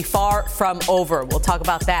dynasty may be far from over. We'll talk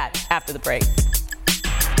about that after the break.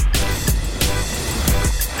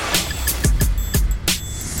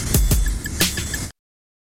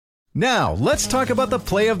 Now, let's talk about the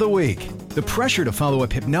play of the week. The pressure to follow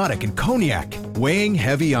up Hypnotic and Cognac, weighing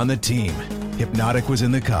heavy on the team. Hypnotic was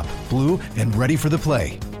in the cup, blue, and ready for the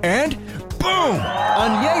play. And boom!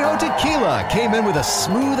 Añejo Tequila came in with a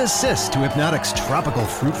smooth assist to Hypnotic's tropical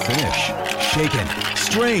fruit finish. Shaken,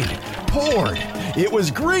 strained, poured. It was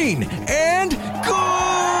green and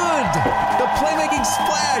good! The playmaking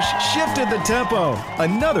splash shifted the tempo.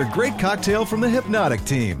 Another great cocktail from the Hypnotic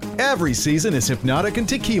team. Every season is Hypnotic and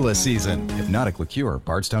Tequila season. Hypnotic Liqueur,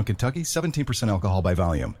 Bardstown, Kentucky, 17% alcohol by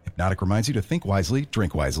volume. Hypnotic reminds you to think wisely,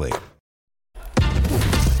 drink wisely.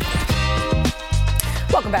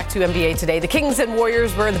 Welcome back to NBA Today. The Kings and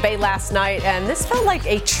Warriors were in the Bay last night, and this felt like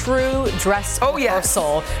a true dress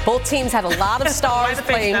rehearsal. Both teams had a lot of stars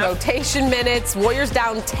playing rotation minutes. Warriors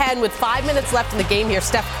down 10 with 5 minutes left in the game here.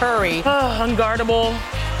 Steph Curry. Unguardable.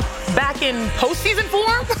 Back in postseason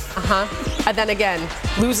form? And then again,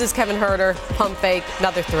 loses Kevin Huerter, pump fake,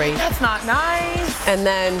 another 3. That's not nice. And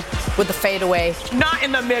then with the fadeaway. Not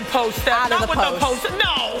in the mid-post, Steph. Not with the post.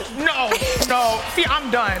 No. See, I'm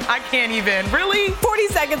done. I can't even. Really? 40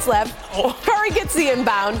 seconds left. Curry gets the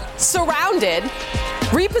inbound, surrounded,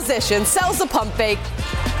 repositioned, sells the pump fake,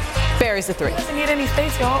 buries the 3. Doesn't need any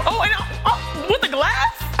space, y'all. With the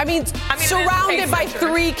glass? I mean surrounded by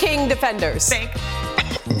 3 King defenders.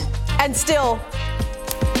 And still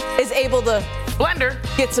is able to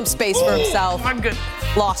get some space for himself. I'm good.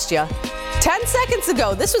 Lost ya. 10 seconds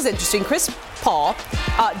ago, this was interesting. Chris Paul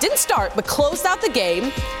didn't start, but closed out the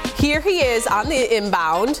game. Here he is on the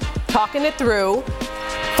inbound, talking it through.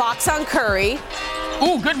 Fox on Curry.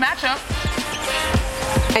 Ooh, good matchup.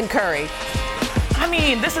 And Curry. I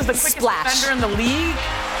mean, this is the quickest defender in the league.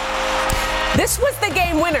 This was the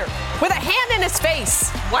game winner with a hand in his face.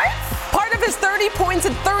 What? Part of his 30 points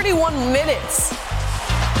in 31 minutes.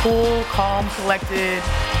 Cool, calm, collected.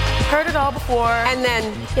 Heard it all before. And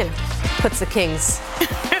then, puts the Kings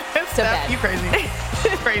to bed. You crazy.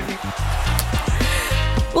 Crazy.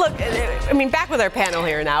 Look, I mean, back with our panel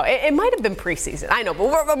here now. It might have been preseason. I know,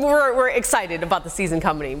 but we're excited about the season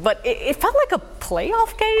coming. But it felt like a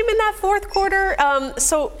playoff game in that fourth quarter.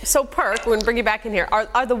 So Perk, we're going to bring you back in here.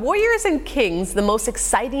 Are the Warriors and Kings the most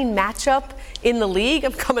exciting matchup in the league?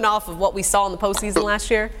 I'm coming off of what we saw in the postseason last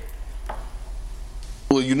year.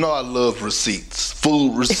 Well, you know I love receipts.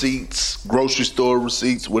 Food receipts, grocery store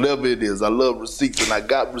receipts, whatever it is. I love receipts, and I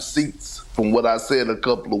got receipts from what I said a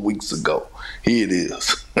couple of weeks ago. Here it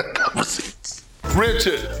is. I got receipts.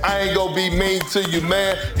 Richard, I ain't gonna be mean to you,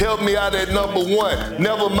 man. Help me out at number 1.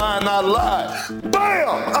 Never mind, I lied.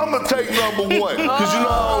 Bam! I'm gonna take number 1. Because you know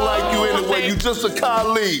I don't like you anyway. You just a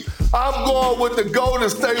colleague. I'm going with the Golden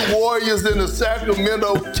State Warriors and the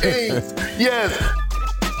Sacramento Kings. Yes.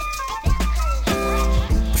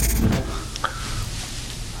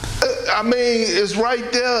 I mean, it's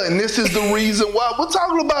right there, and this is the reason why. We're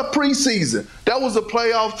talking about preseason. That was a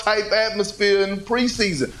playoff-type atmosphere in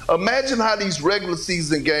preseason. Imagine how these regular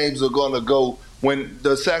season games are going to go when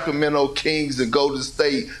the Sacramento Kings and Golden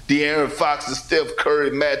State, De'Aaron Fox and Steph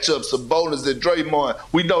Curry match up, Sabonis and Draymond.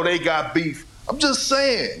 We know they got beef. I'm just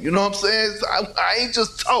saying, you know what I'm saying? I ain't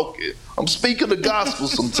just talking. I'm speaking the gospel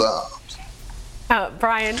sometimes.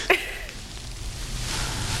 Brian.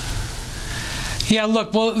 Yeah,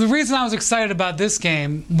 look, well, the reason I was excited about this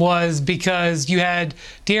game was because you had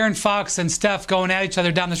De'Aaron Fox and Steph going at each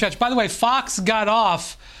other down the stretch. By the way, Fox got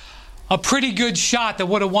off a pretty good shot that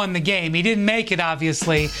would have won the game. He didn't make it,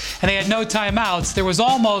 obviously, and they had no timeouts. There was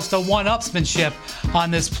almost a one-upsmanship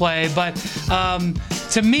on this play, but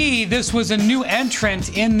to me, this was a new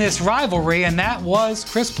entrant in this rivalry, and that was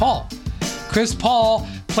Chris Paul. Chris Paul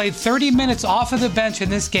played 30 minutes off of the bench in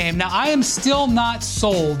this game. Now, I am still not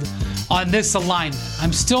sold on this alignment.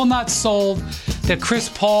 I'm still not sold that Chris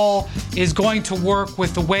Paul is going to work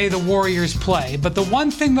with the way the Warriors play. But the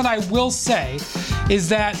one thing that I will say is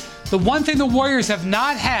that the one thing the Warriors have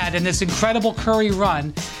not had in this incredible Curry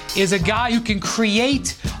run is a guy who can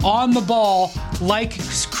create on the ball like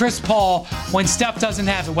Chris Paul when Steph doesn't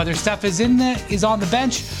have it, whether Steph is on the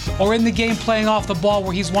bench or in the game playing off the ball,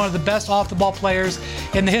 where he's one of the best off-the-ball players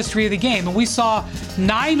in the history of the game. And we saw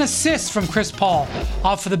 9 assists from Chris Paul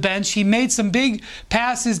off of the bench. He made some big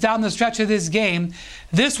passes down the stretch of this game.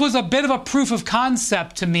 This was a bit of a proof of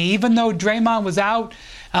concept to me, even though Draymond was out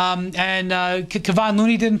and Kevon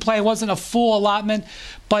Looney didn't play. It wasn't a full allotment,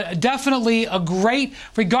 but definitely a great,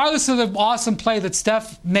 regardless of the awesome play that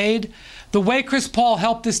Steph made, the way Chris Paul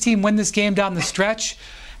helped this team win this game down the stretch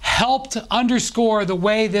helped underscore the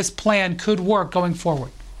way this plan could work going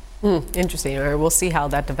forward. Interesting. We'll see how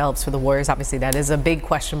that develops for the Warriors. Obviously, that is a big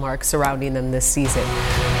question mark surrounding them this season.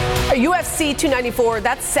 UFC 294,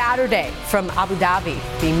 that's Saturday from Abu Dhabi.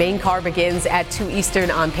 The main card begins at 2 Eastern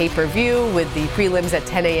on pay-per-view, with the prelims at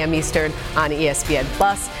 10 a.m. Eastern on ESPN+.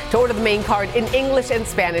 To order the main card in English and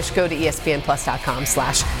Spanish, go to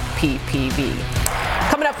espnplus.com/ppv.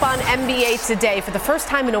 Coming up on NBA Today, for the first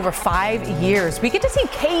time in over 5 years, we get to see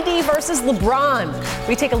KD versus LeBron.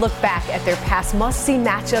 We take a look back at their past must-see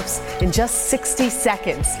matchups in just 60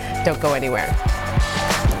 seconds. Don't go anywhere.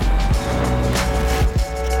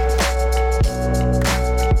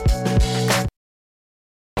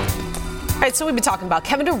 All right, so we've been talking about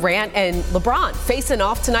Kevin Durant and LeBron facing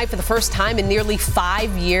off tonight for the first time in nearly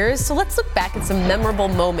 5 years. So let's look back at some memorable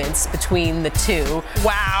moments between the two.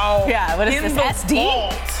 Wow. Yeah, what is this, SD?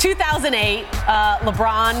 Vault. 2008,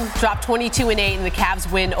 LeBron dropped 22 and 8 in the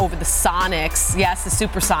Cavs win over the Sonics. Yes, the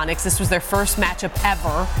Supersonics. This was their first matchup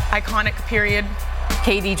ever. Iconic period.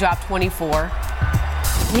 KD dropped 24.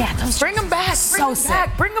 Yeah, those bring them back.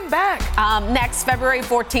 Bring them back. Next, February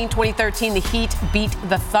 14, 2013, the Heat beat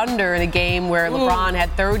the Thunder in a game where LeBron had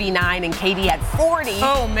 39 and KD had 40.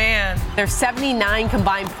 Oh, man. Their 79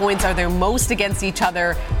 combined points are their most against each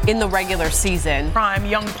other in the regular season.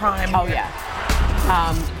 Young prime. Oh, yeah.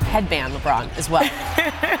 Headband LeBron as well.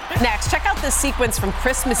 Next, check out this sequence from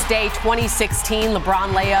Christmas Day 2016.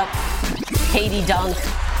 LeBron layup, KD dunk.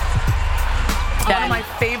 One of my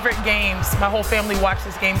favorite games. My whole family watched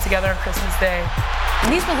this game together on Christmas Day.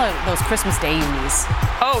 And these were those Christmas Day unis.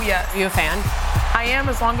 Oh, yes. Are you a fan? I am,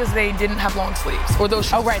 as long as they didn't have long sleeves. Or those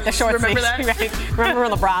short right, the short sleeves. Remember that? Right. Remember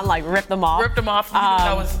when LeBron, ripped them off? Ripped them off.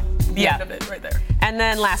 That was the end of it right there. And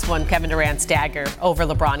then last one, Kevin Durant's dagger over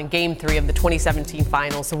LeBron in Game 3 of the 2017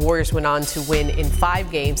 Finals. The Warriors went on to win in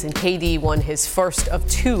 5 games, and KD won his first of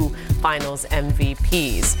 2 Finals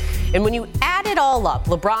MVPs. And when you add it all up,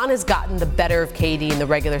 LeBron has gotten the better of KD in the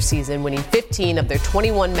regular season, winning 15 of their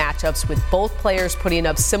 21 matchups, with both players putting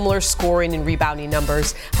up similar scoring and rebounding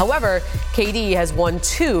numbers. However, KD has won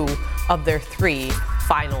 2 of their 3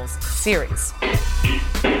 Finals series.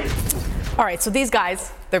 All right, so these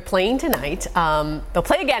guys, they're playing tonight. They'll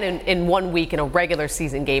play again in 1 week in a regular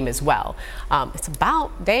season game as well. It's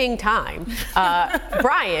about dang time.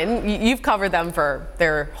 Brian, you've covered them for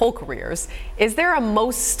their whole careers. Is there a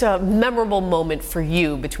most memorable moment for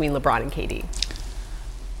you between LeBron and KD?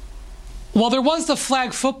 Well, there was the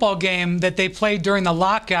flag football game that they played during the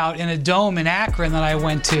lockout in a dome in Akron that I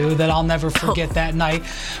went to that I'll never forget that night.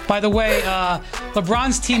 By the way,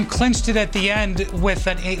 LeBron's team clinched it at the end when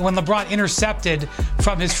LeBron intercepted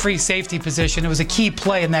from his free safety position. It was a key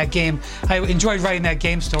play in that game. I enjoyed writing that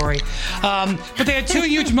game story. But they had 2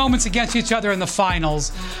 huge moments against each other in the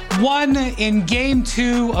finals. One in Game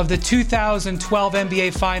 2 of the 2012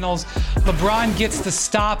 NBA Finals. LeBron gets the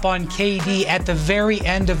stop on KD at the very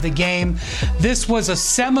end of the game. This was a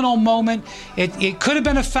seminal moment. It could have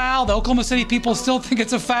been a foul. The Oklahoma City people still think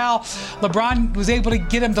it's a foul. LeBron was able to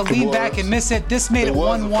get him to lean back and miss it. This made it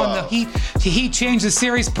 1-1. The Heat changed the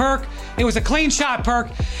series. Perk, it was a clean shot,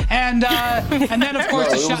 Perk. And then, of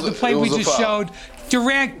course, the play we just showed.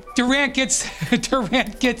 Durant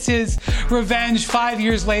gets his revenge 5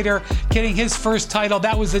 years later, getting his first title.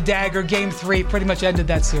 That was the dagger. Game 3 pretty much ended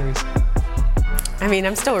that series. I mean,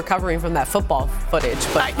 I'm still recovering from that football footage,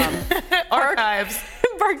 but archives.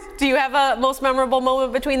 Burke, do you have a most memorable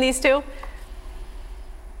moment between these two?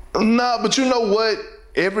 Nah, but you know what?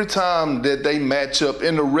 Every time that they match up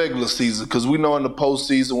in the regular season, because we know in the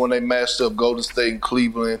postseason when they matched up Golden State and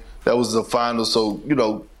Cleveland, that was the final. So,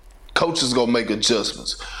 coaches gonna make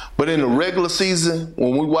adjustments. But in the regular season,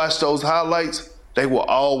 when we watch those highlights, they were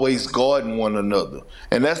always guarding one another.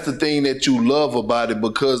 And that's the thing that you love about it,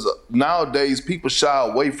 because nowadays people shy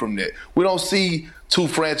away from that. We don't see 2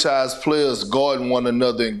 franchise players guarding one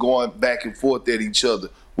another and going back and forth at each other.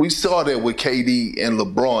 We saw that with KD and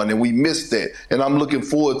LeBron, and we missed that. And I'm looking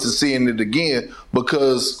forward to seeing it again,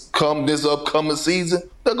 because come this upcoming season,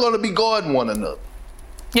 they're going to be guarding one another.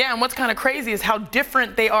 Yeah, and what's kind of crazy is how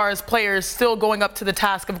different they are as players, still going up to the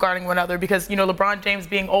task of guarding one another, because, you know, LeBron James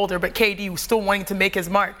being older, but KD still wanting to make his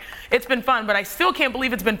mark. It's been fun, but I still can't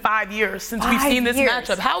believe it's been 5 years since we've seen this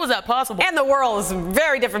matchup. How is that possible? And the world is a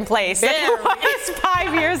very different place than it was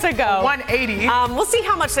 5 years ago. 180. We'll see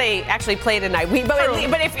how much they actually play tonight.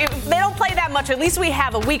 But if they don't play that much, at least we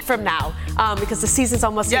have a week from now, because the season's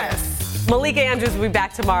almost here. Malika Andrews will be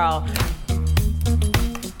back tomorrow.